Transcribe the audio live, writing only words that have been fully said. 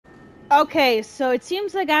Okay, so it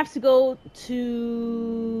seems like I have to go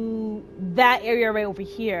to that area right over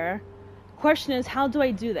here. Question is, how do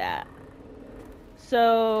I do that?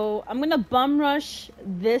 So I'm gonna bum rush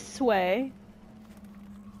this way.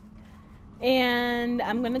 And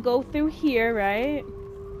I'm gonna go through here, right?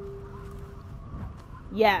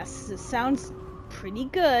 Yes, it sounds pretty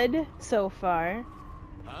good so far.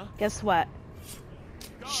 Huh? Guess what?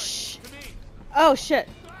 Shh. Oh shit.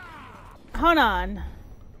 Hold on.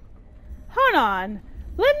 Hold on.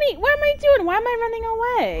 Let me. What am I doing? Why am I running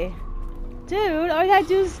away? Dude, all you gotta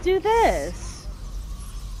do is do this.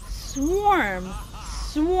 Swarm.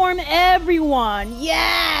 Swarm everyone.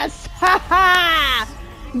 Yes! Ha ha!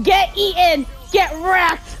 Get eaten! Get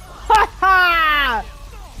wrecked! Ha ha!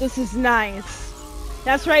 This is nice.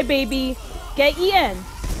 That's right, baby. Get eaten.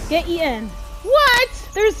 Get eaten. What?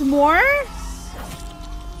 There's more?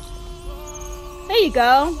 There you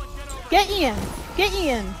go. Get eaten. Get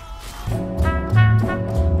eaten.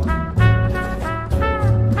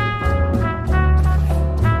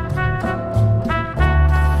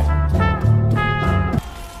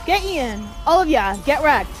 Get eaten. All of ya. Get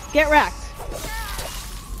wrecked. Get wrecked.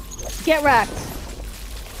 Get wrecked.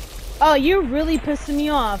 Oh, you're really pissing me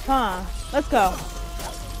off, huh? Let's go.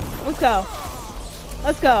 Let's go.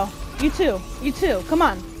 Let's go. You too. You too. Come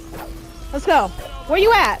on. Let's go. Where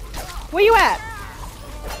you at? Where you at?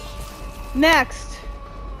 Next.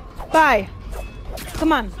 Bye.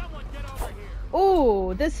 Come on.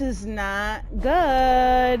 Ooh, this is not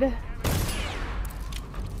good.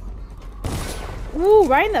 Ooh,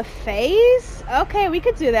 right in the face? Okay, we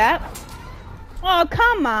could do that. Oh,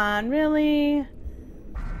 come on, really?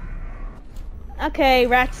 Okay,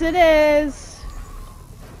 rats it is.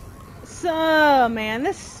 So, man,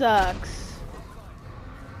 this sucks.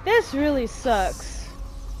 This really sucks.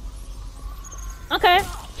 Okay.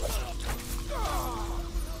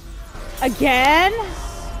 Again?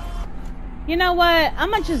 You know what?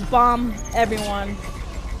 I'm gonna just bomb everyone.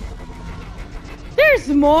 There's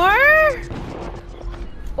more?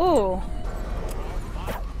 Ooh.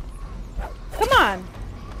 Come on.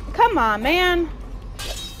 Come on, man.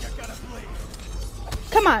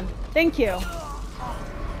 Come on. Thank you.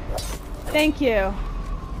 Thank you.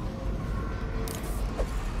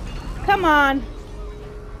 Come on.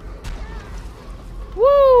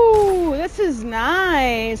 Woo! This is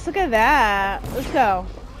nice. Look at that. Let's go.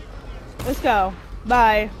 Let's go.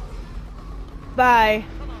 Bye. Bye.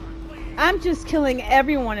 I'm just killing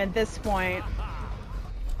everyone at this point.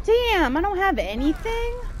 Damn, I don't have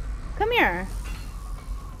anything? Come here.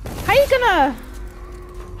 How you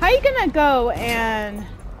gonna go and...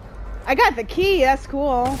 I got the key, that's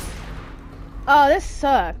cool. Oh, this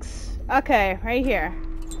sucks. Okay, right here.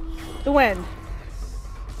 The wind.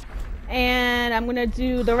 And I'm gonna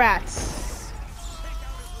do the rats.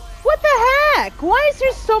 What the heck? Why is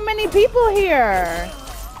there so many people here?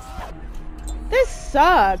 This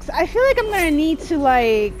sucks. I feel like I'm gonna need to,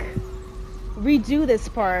 like, redo this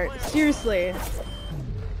part. Seriously.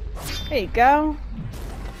 There you go.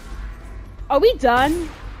 Are we done?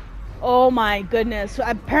 Oh my goodness.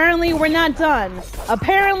 Apparently we're not done.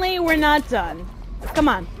 Apparently we're not done. Come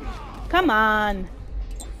on. Come on.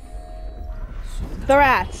 The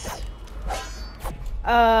rats.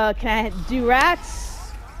 Can I do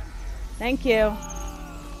rats? Thank you.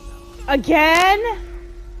 Again?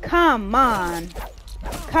 Come on.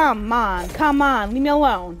 Come on. Come on. Leave me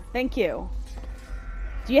alone. Thank you.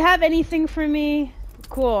 Do you have anything for me?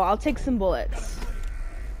 Cool. I'll take some bullets.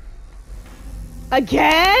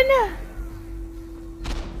 Again?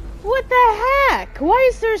 What the heck? Why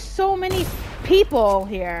is there so many people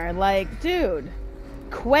here? Like, dude.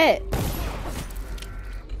 Quit.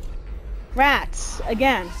 Rats.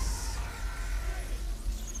 Again.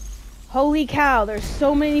 Holy cow, there's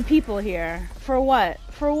so many people here. For what?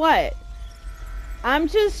 For what? I'm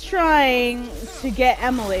just trying to get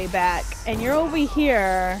Emily back, and you're over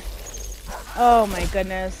here. Oh my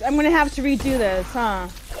goodness. I'm gonna have to redo this, huh?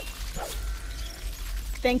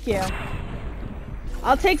 Thank you.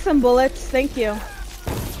 I'll take some bullets. Thank you.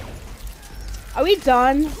 Are we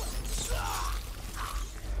done?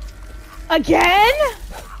 Again?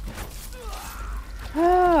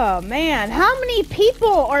 Oh man, how many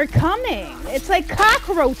people are coming? It's like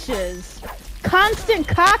cockroaches. Constant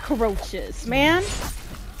cockroaches, man.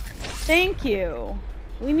 Thank you.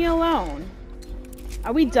 Leave me alone.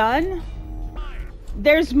 Are we done?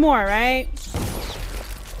 There's more, right?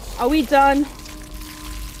 Are we done?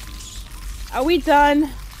 Are we done?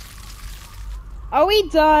 Are we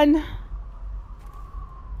done?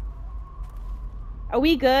 Are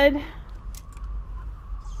we good?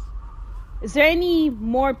 Is there any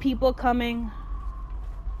more people coming?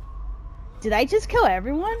 Did I just kill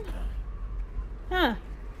everyone? Huh.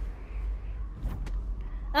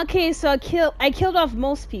 Okay, so I killed off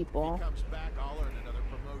most people.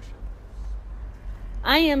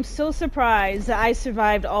 I am so surprised that I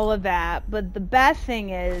survived all of that, but the bad thing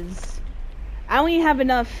is I don't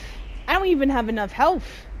even have enough health.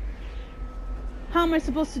 How am I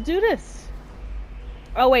supposed to do this?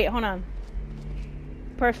 Oh wait, hold on.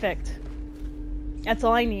 Perfect. That's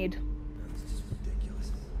all I need.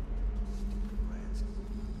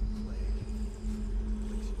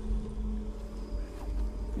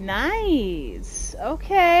 Nice.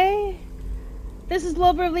 Okay. This is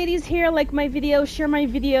Lover Ladies here. Like my video, share my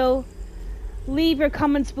video, leave your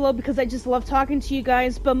comments below because I just love talking to you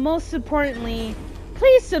guys. But most importantly,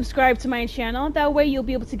 please subscribe to my channel. That way you'll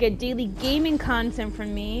be able to get daily gaming content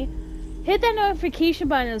from me. Hit that notification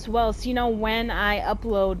button as well so you know when I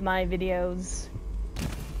upload my videos.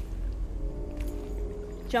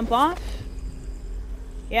 Jump off?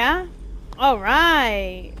 Yeah?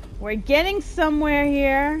 Alright. We're getting somewhere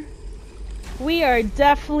here. We are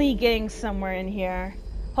definitely getting somewhere in here.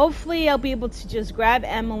 Hopefully I'll be able to just grab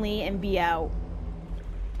Emily and be out.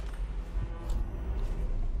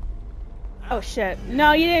 Oh shit.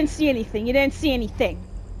 No, you didn't see anything. You didn't see anything.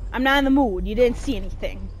 I'm not in the mood. You didn't see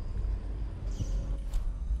anything.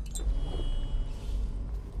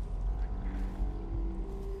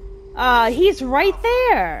 He's right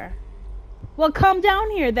there. Well, come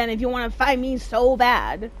down here then if you want to fight me so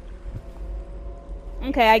bad.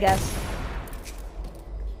 Okay, I guess.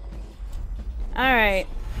 Alright.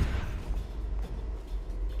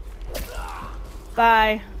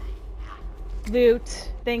 Bye. Loot.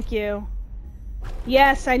 Thank you.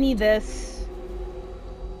 Yes, I need this.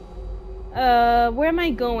 Where am I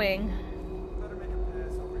going?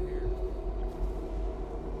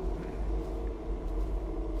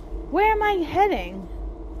 Where am I heading?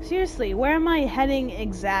 Seriously, where am I heading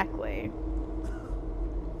exactly?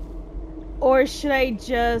 Or should I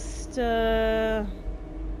just, the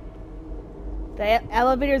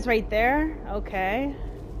elevator's right there? Okay.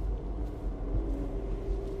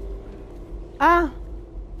 Ah!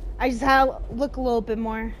 I just had to look a little bit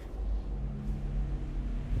more.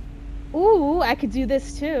 Ooh, I could do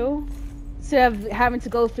this too. Instead of having to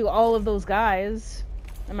go through all of those guys.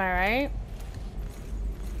 Am I right?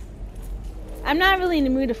 I'm not really in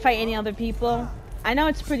the mood to fight any other people. I know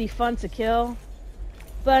it's pretty fun to kill.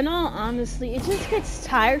 But in all honesty, it just gets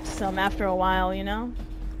tiresome after a while, you know?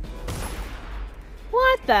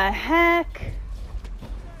 What the heck?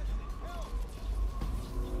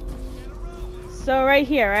 So right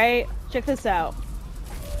here, right? Check this out.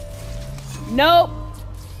 Nope.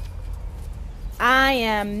 I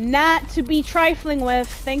am not to be trifling with.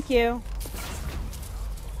 Thank you.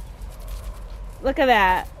 Look at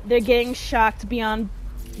that. They're getting shocked beyond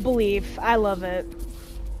belief. I love it.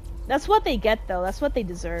 That's what they get, though. That's what they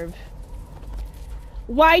deserve.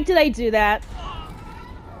 Why did I do that?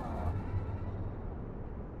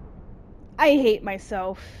 I hate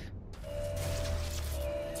myself.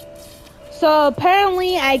 So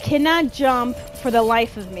apparently I cannot jump for the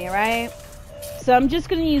life of me, right? So I'm just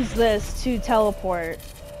gonna use this to teleport.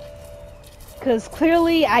 Because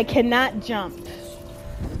clearly I cannot jump.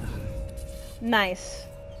 Nice.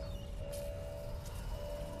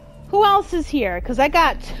 Who else is here? Because I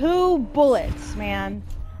got 2 bullets, man.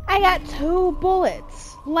 I got 2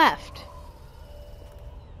 bullets left.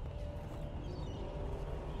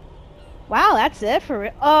 Wow, that's it for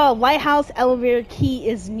it. Oh, lighthouse elevator key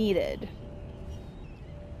is needed.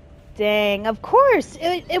 Dang, of course.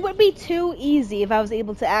 It would be too easy if I was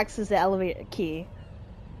able to access the elevator key.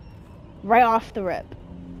 Right off the rip.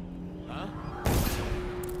 Huh?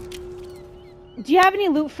 Do you have any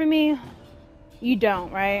loot for me? You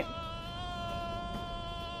don't, right?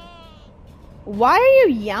 Why are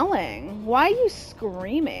you yelling? Why are you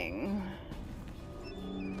screaming?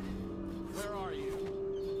 Where are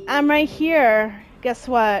you? I'm right here. Guess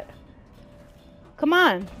what? Come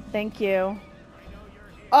on. Thank you.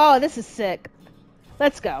 Oh, this is sick.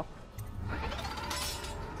 Let's go.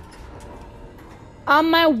 On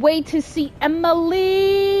my way to see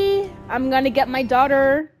Emily. I'm gonna get my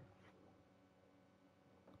daughter.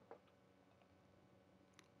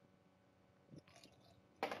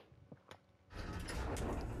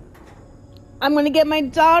 I'm gonna get my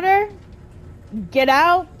daughter, get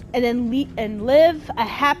out, and then live a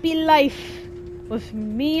happy life with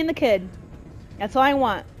me and the kid. That's all I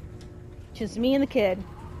want. Just me and the kid.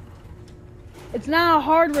 It's not a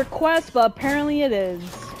hard request, but apparently it is.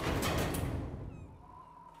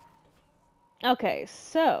 Okay,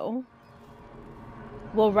 so...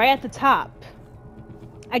 well, right at the top.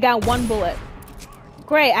 I got 1 bullet.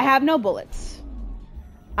 Great, I have no bullets.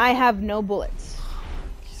 I have no bullets.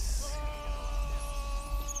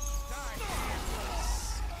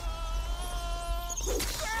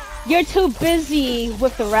 You're too busy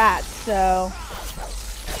with the rats, so...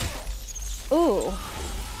 Ooh.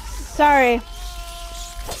 Sorry.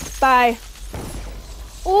 Bye.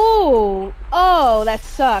 Ooh. Oh, that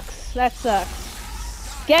sucks. That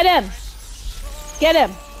sucks. Get him. Get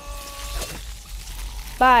him.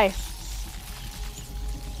 Bye.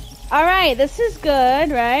 Alright, this is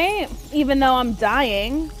good, right? Even though I'm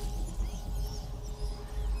dying.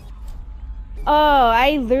 Oh,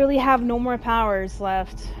 I literally have no more powers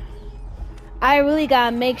left. I really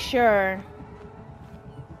gotta make sure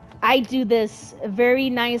I do this very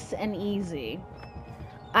nice and easy.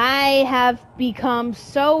 I have become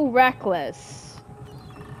so reckless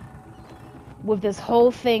with this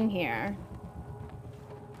whole thing here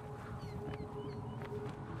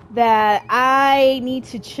that I need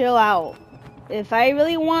to chill out. If I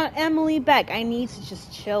really want Emily back, I need to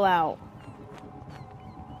just chill out.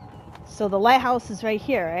 So the lighthouse is right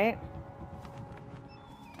here, right?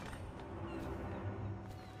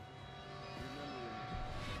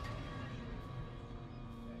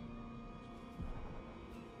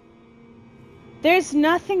 There's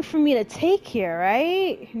nothing for me to take here,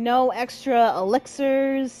 right? No extra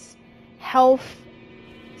elixirs, health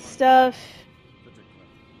stuff.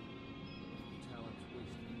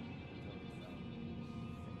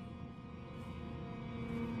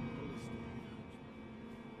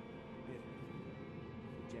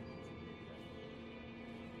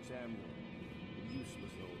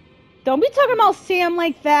 Don't be talking about Sam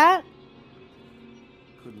like that.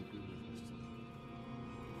 Couldn't be with us today.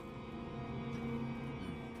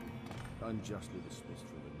 Unjustly dismissed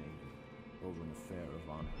from the Navy over an affair of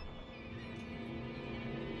honor.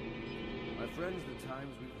 My friends, the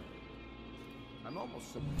times we've had. I'm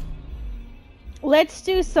almost so... Let's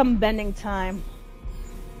do some bending time.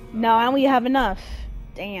 No, I only have enough.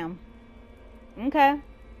 Damn. Okay. We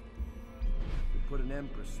put an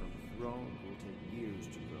Empress on the throne who will take years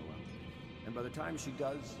to grow up. And by the time she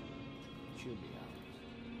does, she'll be ours.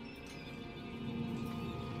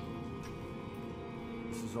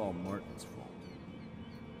 This is all Martin's fault.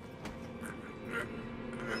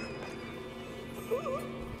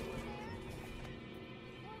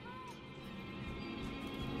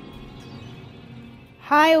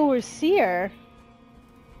 High Overseer.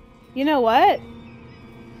 You know what?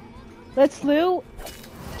 Let's Lou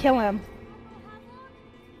kill him.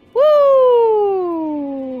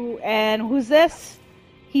 Woo! And who's this?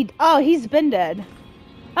 He's been dead.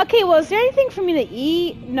 Okay, well, is there anything for me to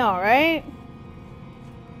eat? No, right?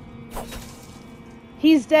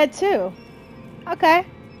 He's dead too. Okay.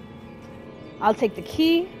 I'll take the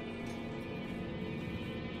key.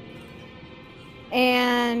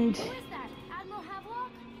 And... Who is that? Admiral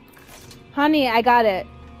Havelock? Honey, I got it.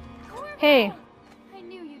 Hey. I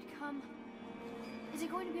knew you'd come. Is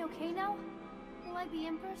it going to be okay now? Will I be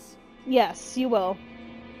Empress? Yes, you will.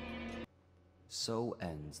 So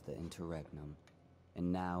ends the interregnum,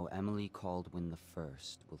 and now Emily Caldwin the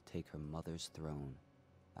First will take her mother's throne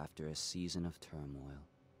after a season of turmoil.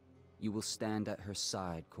 You will stand at her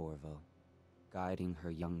side, Corvo, guiding her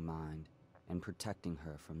young mind and protecting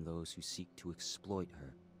her from those who seek to exploit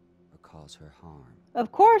her or cause her harm.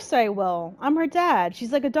 Of course I will. I'm her dad.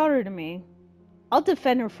 She's like a daughter to me. I'll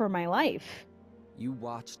defend her for my life. You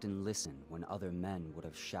watched and listened when other men would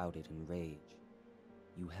have shouted in rage.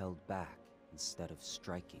 You held back instead of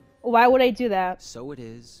striking. Why would I do that? So it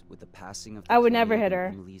is with the passing of I would the never hit plague her.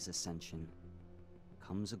 and Emily's ascension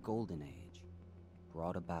comes a golden age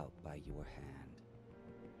brought about by your hand.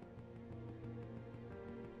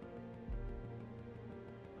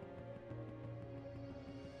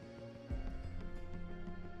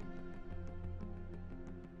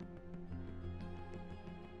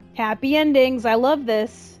 Happy endings. I love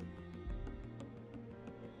this.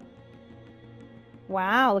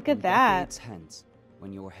 Wow, look at And that. decades hence,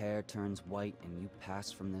 when your hair turns white and you pass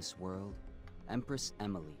from this world, Empress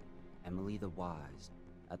Emily, Emily the Wise,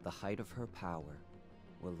 at the height of her power,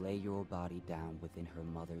 will lay your body down within her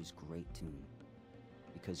mother's great tomb,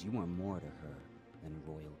 because you are more to her than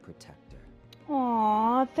royal protector.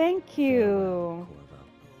 Aw, thank Farewell, you. Corvo.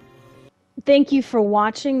 Thank you for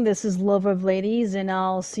watching. This is Love of Ladies, and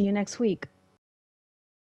I'll see you next week.